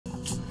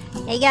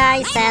Hey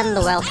guys, and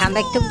welcome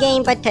back to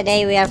game. But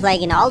today we are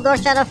playing an old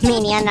version of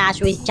Minion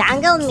Rush with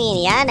Jungle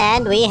Minion,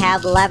 and we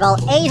have level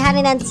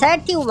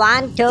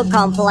 831 to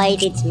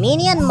complete its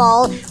Minion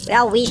mall,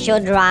 where we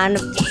should run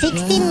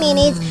 16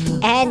 minutes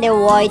and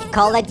avoid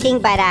collecting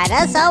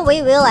bananas. So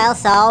we will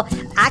also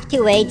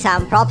activate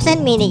some props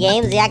and mini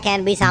games. There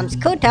can be some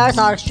scooters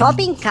or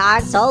shopping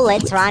carts. So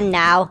let's run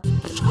now.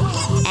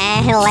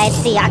 And let's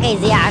see, okay,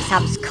 there are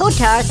some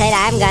scooters, and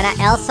I'm gonna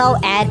also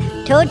add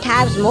 2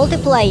 times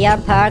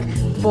multiplayer perk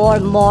for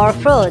more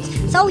fruits.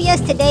 So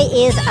yesterday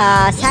is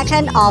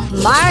 2nd of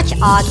March.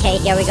 Okay,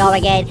 here we go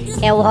again.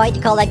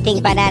 Avoid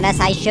collecting bananas.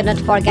 I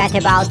shouldn't forget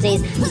about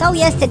this. So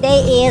yesterday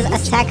is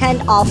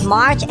 2nd of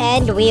March,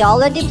 and we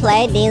already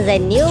played in the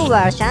new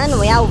version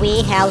where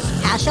we have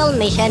special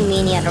mission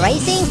Minion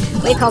Racing.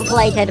 We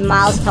completed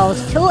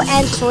milestones 2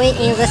 and 3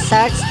 in the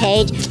 3rd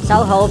stage. So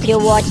hope you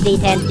watched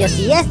it. And just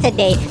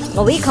yesterday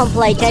we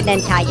completed the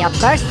entire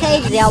 1st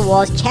stage. There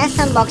was chest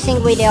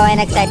unboxing video and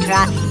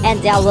etc.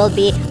 And there will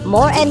be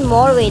more and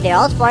more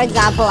videos. For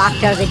example,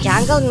 after the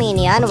Jungle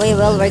Minion, we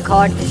will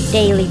record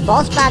daily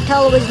boss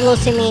battle with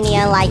Lucy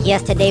Minion. Like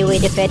yesterday we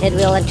defeated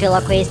Will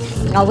Ventriloquist.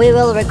 We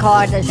will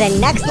record the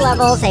next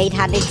levels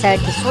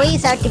 833,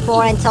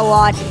 34 and so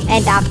on.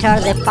 And after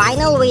the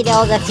final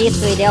video, the 5th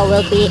video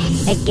will be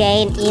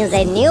again in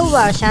the new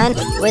version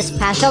with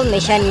special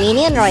mission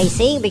Minion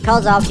Racing,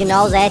 because of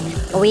that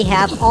we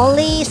have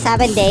only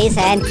 7 days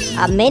and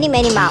many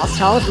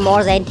milestones,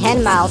 more than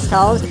 10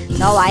 milestones.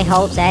 So I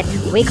hope that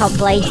we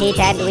complete it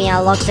and we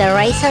unlock the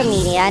Racer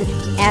Minion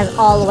as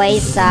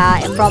always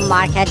from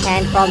market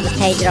and from the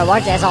stage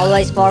rewards as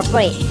always for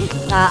free.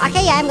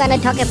 Okay, I'm gonna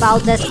talk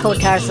about the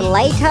scooters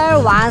later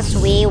once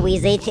we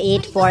visit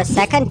it for a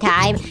 2nd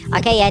time.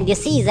 Okay, and you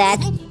see that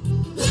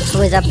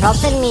with the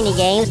props and mini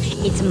games,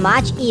 it's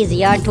much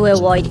easier to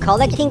avoid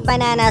collecting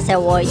bananas,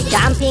 avoid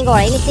jumping or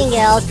anything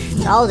else.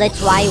 So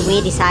that's why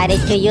we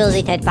decided to use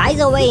it. And by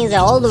the way, in the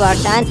old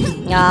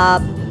version,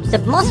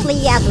 mostly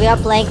yes, we are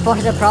playing for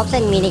the props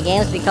and mini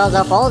games because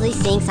of all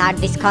these things are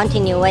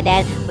discontinued,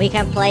 and we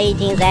can play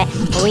it in the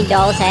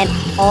Windows and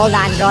old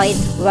Android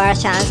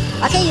versions.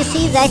 Okay, you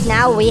see that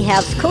now we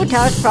have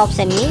scooters, props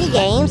and mini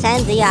games,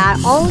 and they are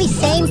only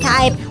same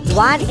type.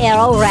 1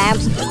 arrow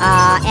ramps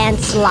and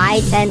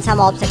slides, and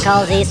some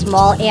obstacles is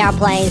small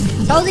airplanes.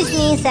 So this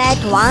means that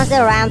once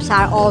the ramps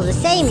are all the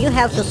same, you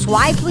have to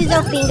swipe with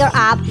your finger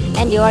up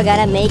and you are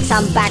gonna make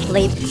some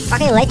backflips.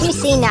 Okay, let me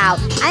see now.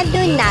 I'm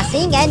doing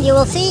nothing and you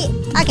will see.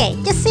 Okay,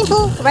 just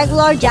simple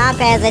regular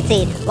jump and that's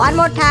it. One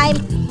more time,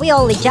 we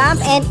only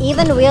jump, and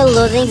even we're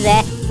losing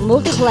the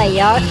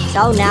multiplayer.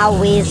 So now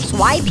with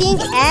swiping,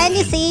 and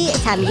you see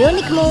some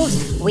unique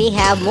moves. We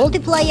have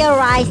multiplayer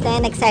rise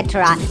and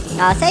etc.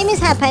 Same is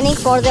happening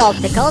for the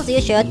obstacles.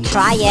 You should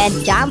try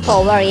and jump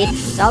over it,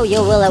 so you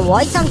will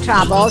avoid some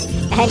troubles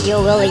and you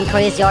will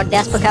increase your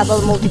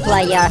Despicable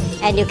multiplayer,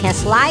 and you can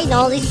slide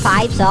all these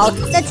pipes. So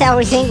that's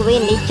everything we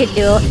need to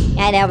do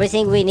and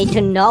everything we need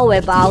to know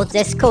about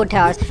the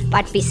scooters.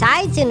 But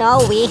besides,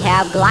 we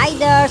have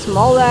gliders,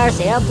 mowers,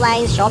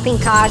 airplanes, shopping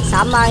carts,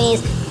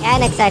 submarines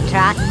and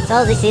etc.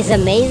 So this is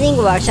amazing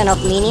version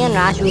of Minion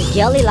Rush with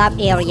Jelly Lab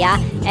area,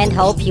 and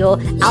hope you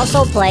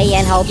also play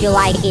and hope you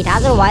like it.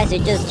 Otherwise you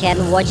just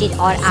can watch it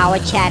on our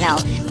channel.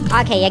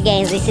 Okay,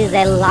 again, this is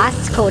the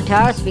last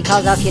scooters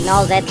because of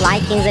that,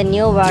 like in the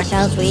new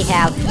versions we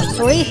have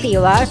 3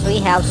 viewers, we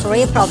have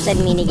 3 props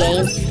and mini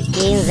games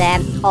in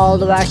the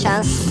old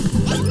versions.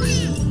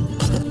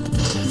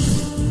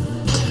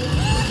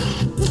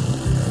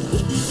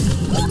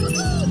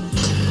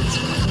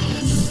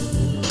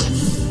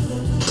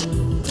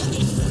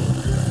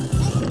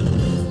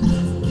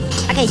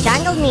 Okay,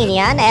 Jungle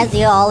Minion, as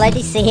you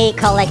already see,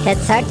 collected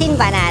 13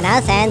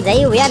 bananas, and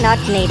they were not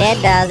needed,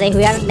 they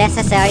were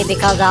necessary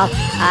because of,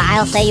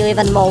 I'll say you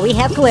even more, we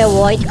have to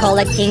avoid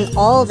collecting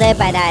all the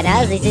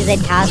bananas. This is a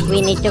task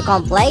we need to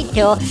complete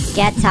to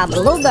get some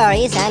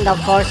blueberries and of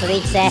course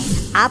reach the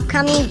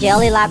upcoming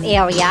Jelly Lab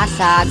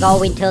areas,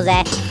 go into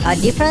the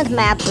different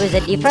maps with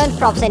the different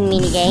props and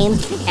mini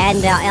games,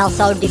 and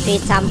also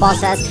defeat some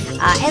bosses.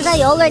 As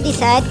I already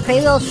said,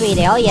 previous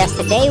video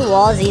yesterday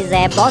is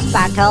a boss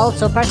battle,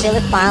 Super Silly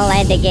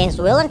Funland against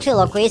Will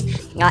Ventriloquist,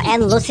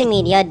 and Lucy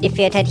Minion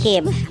defeated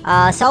him.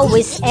 So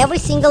with every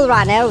single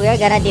runner, we're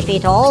gonna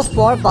defeat all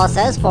 4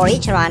 bosses for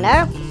each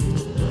runner.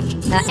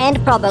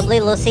 And probably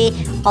Lucy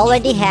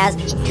already has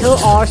 2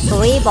 or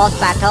 3 boss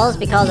battles,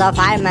 because of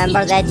I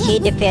remember that she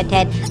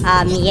defeated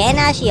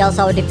Miena, she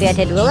also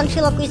defeated Will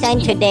Ventriloquist,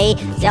 and today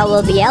there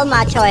will be El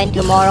Macho and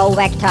tomorrow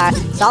Vector.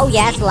 So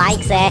yes,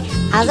 like the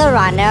other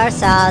runners,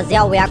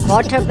 there were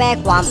Quarterback,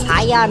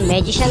 Vampire,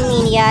 Magician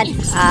Minion,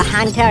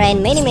 Hunter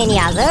and many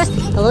others.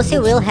 Lucy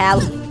will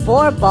have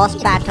 4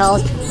 boss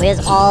battles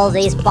with all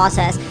these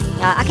bosses.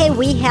 Okay,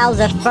 we have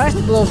the first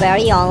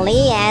blueberry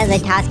only, and the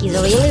task is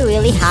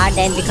really hard,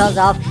 and because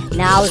of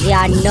Now there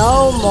are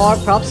no more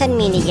props and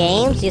mini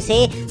games. You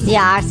see,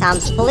 there are some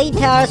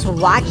splitters,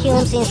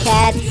 vacuums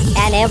instead,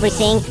 and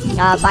everything,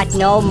 but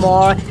no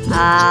more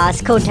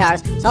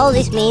scooters. So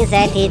this means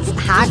that it's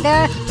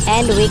harder,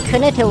 and we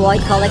couldn't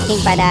avoid collecting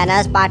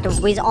bananas, but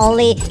with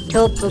only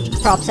two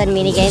props and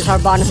mini games or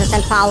bonuses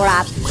and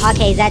power-ups.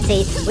 Okay, that's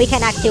it. We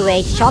can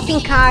activate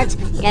shopping carts,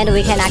 and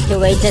we can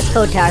activate the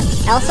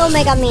scooters. Also,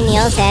 Mega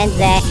Minions and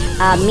the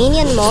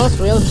Minion moves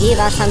will give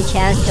us some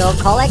chance to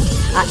collect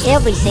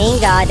everything.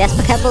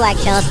 Despicable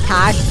actions,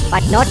 cards,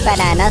 but not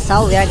bananas.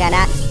 So we're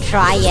gonna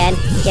try and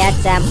get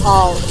them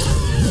all.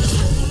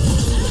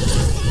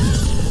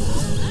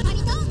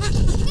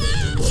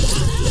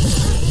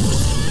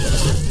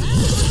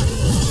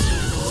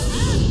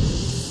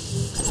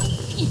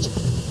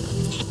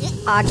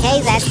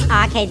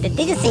 Okay,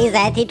 did you see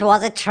that it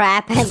was a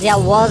trap and there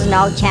was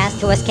no chance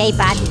to escape?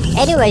 But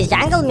anyways,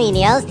 Jungle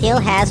Minion still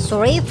has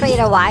 3 free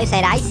revives,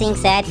 and I think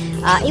that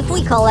if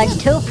we collect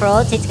 2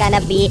 fruits, it's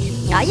gonna be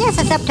yes,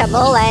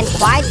 acceptable and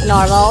quite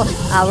normal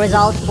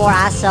result for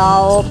us.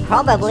 So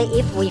probably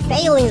if we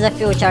fail in the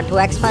future to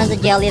expand the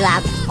Jelly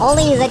Lab,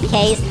 only in that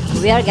case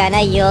we're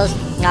gonna use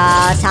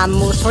some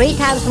 3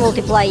 times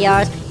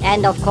multiplayers,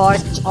 and of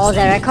course all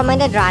the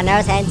recommended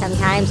runners, and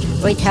sometimes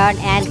return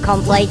and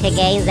complete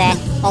again the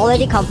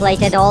already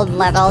completed old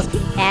levels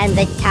and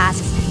the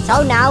tasks.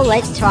 So now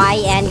let's try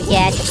and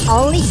get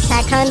only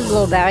second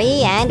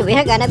blueberry, and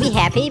we're gonna be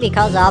happy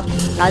because of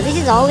this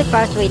is only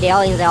first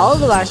video. In the old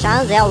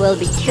version there will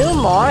be 2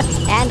 more,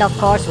 and of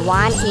course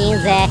 1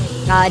 in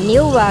the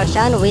new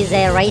version with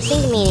the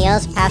Racing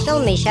Minions special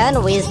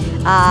mission with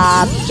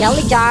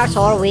jelly jars,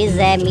 or with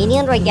the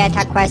Minion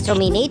Regatta quest to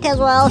minute as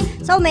well.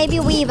 So maybe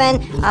we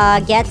even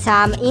get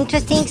some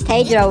interesting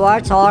stage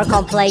rewards or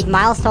complete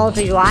milestones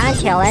with one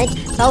challenge.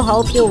 So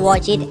hope you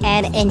watch it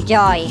and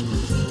enjoy.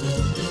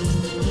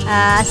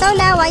 So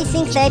now I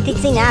think that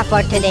it's enough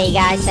for today,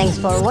 guys. Thanks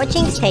for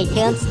watching. Stay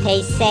tuned,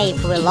 stay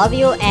safe. We love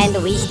you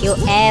and wish you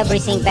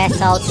everything best.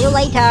 So see you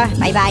later.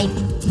 Bye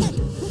bye.